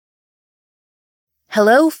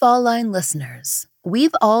Hello, Fall Line listeners.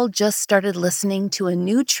 We've all just started listening to a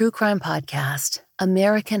new true crime podcast,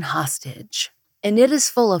 American Hostage, and it is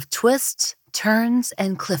full of twists, turns,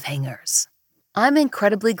 and cliffhangers. I'm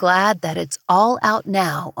incredibly glad that it's all out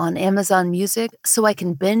now on Amazon Music so I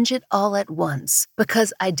can binge it all at once,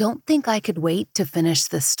 because I don't think I could wait to finish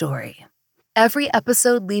this story. Every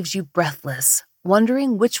episode leaves you breathless,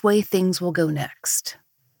 wondering which way things will go next.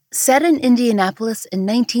 Set in Indianapolis in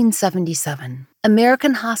 1977,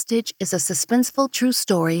 American Hostage is a suspenseful true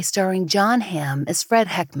story starring Jon Hamm as Fred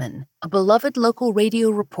Heckman, a beloved local radio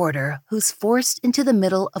reporter who's forced into the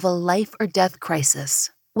middle of a life-or-death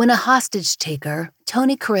crisis when a hostage-taker,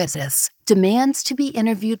 Tony Kiritsis, demands to be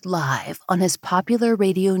interviewed live on his popular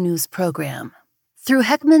radio news program. Through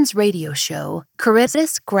Heckman's radio show,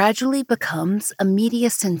 Kiritsis gradually becomes a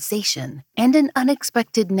media sensation and an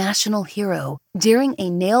unexpected national hero during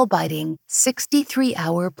a nail-biting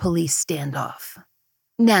 63-hour police standoff.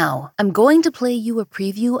 Now, I'm going to play you a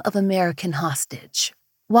preview of American Hostage.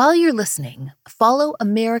 While you're listening, follow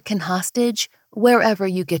American Hostage wherever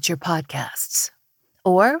you get your podcasts.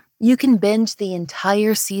 Or you can binge the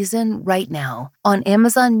entire season right now on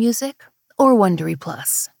Amazon Music or Wondery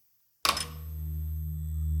Plus.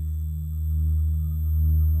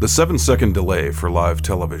 The 7-second delay for live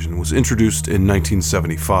television was introduced in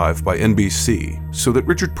 1975 by NBC so that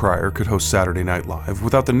Richard Pryor could host Saturday Night Live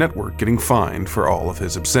without the network getting fined for all of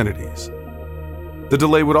his obscenities. The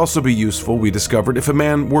delay would also be useful, we discovered, if a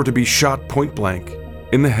man were to be shot point blank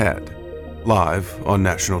in the head, live on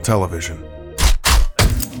national television. Tell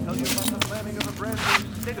you about the planning of a brand new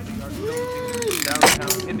state-of-the-art building in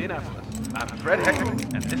downtown Indianapolis. I'm Fred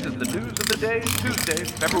Heckman, and this is the news of the day, Tuesday,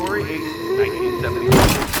 February 8,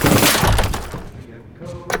 1976.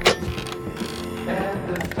 At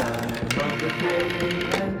the time of the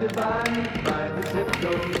day and divided by the zip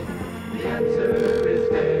code, the answer is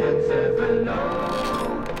dead 70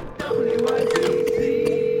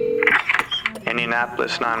 WIBC.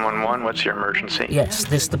 Indianapolis 911, what's your emergency? Yes,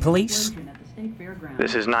 this the police?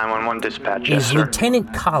 This is 911 dispatch, Is yes, sir.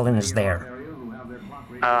 Lieutenant Collins there?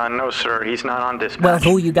 No, sir, he's not on dispatch. Well,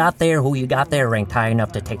 who you got there ain't high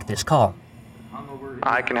enough to take this call.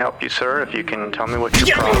 I can help you, sir, if you can tell me what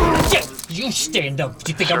your problem is. Yeah, you stand up.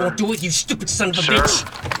 Do you think I won't do it, you stupid son of a Sir. bitch?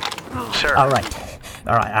 Sir. All right,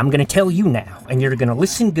 I'm gonna tell you now, and you're gonna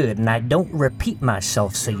listen good, and I don't repeat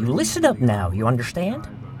myself, so you listen up now, you understand?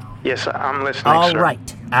 Yes, I'm listening, All sir.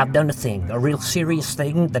 right, I've done a thing, a real serious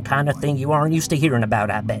thing, the kind of thing you aren't used to hearing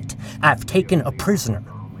about, I bet. I've taken a prisoner,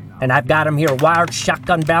 and I've got him here wired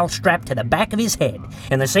shotgun barrel strapped to the back of his head,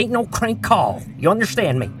 and this ain't no crank call, you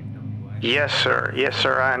understand me? Yes, sir,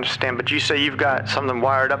 I understand, but you say you've got something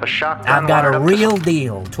wired up, a shotgun I've got wired a up to real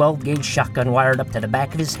deal, 12-gauge shotgun wired up to the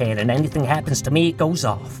back of his head, and anything happens to me, it goes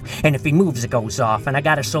off. And if he moves, it goes off, and I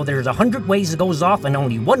got it so there's 100 ways it goes off, and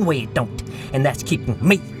only one way it don't, and that's keeping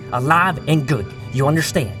me alive and good. You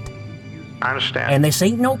understand? I understand. And this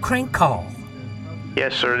ain't no crank call.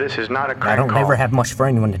 Yes, sir, this is not a crank I don't call. never have much for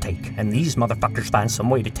anyone to take, and these motherfuckers find some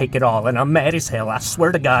way to take it all, and I'm mad as hell. I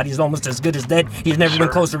swear to God, he's almost as good as dead. He's never been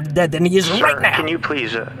Sir. closer to dead than he is Sir, right now. can you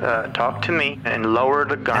please talk to me and lower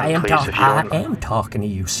the gun, I am please, if you don't mind? I am talking to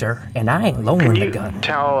you, sir, and I ain't lowering Can the you gun.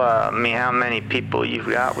 tell me how many people you've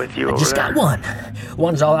got with you I over just there? got one.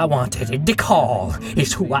 One's all I wanted. Dick Hall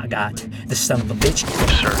is who I got. The son of a bitch.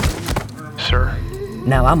 Sir.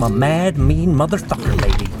 Now I'm a mad, mean motherfucker,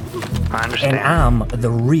 baby. I understand. And I'm the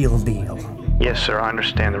real deal. Yes, sir, I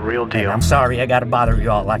understand the real deal. And I'm sorry I gotta bother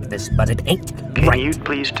you all like this, but it ain't Can right. you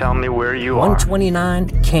please tell me where you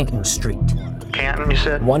 129 Canton Street. are? Canton, you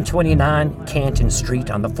said? 129 Canton Street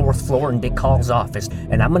on the 4th floor in Dick Hall's office.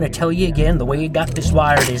 And I'm gonna tell you again, the way you got this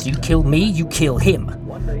wired is you kill me, you kill him.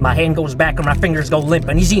 My hand goes back and my fingers go limp,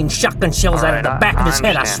 and he's eating shotgun shells out of the back of his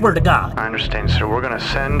head, I swear to God. I understand, sir. We're gonna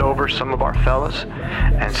send over some of our fellas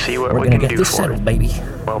and see what We're we gonna can get do this for settled, it. baby.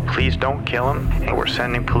 Well, please don't kill him, and we're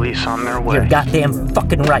sending police on their way. You're goddamn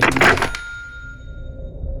fucking right.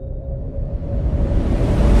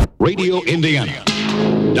 Radio Indiana,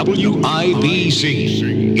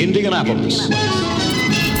 WIBC, Indianapolis.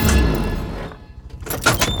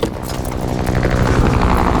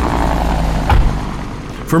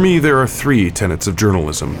 For me, there are 3 tenets of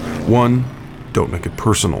journalism. 1, don't make it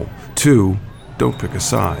personal. 2, don't pick a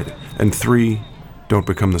side. And 3, don't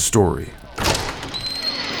become the story.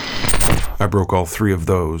 I broke all 3 of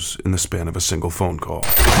those in the span of a single phone call.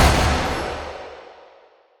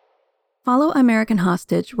 Follow American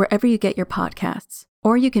Hostage wherever you get your podcasts,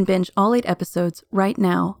 or you can binge all 8 episodes right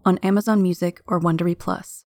now on Amazon Music or Wondery Plus.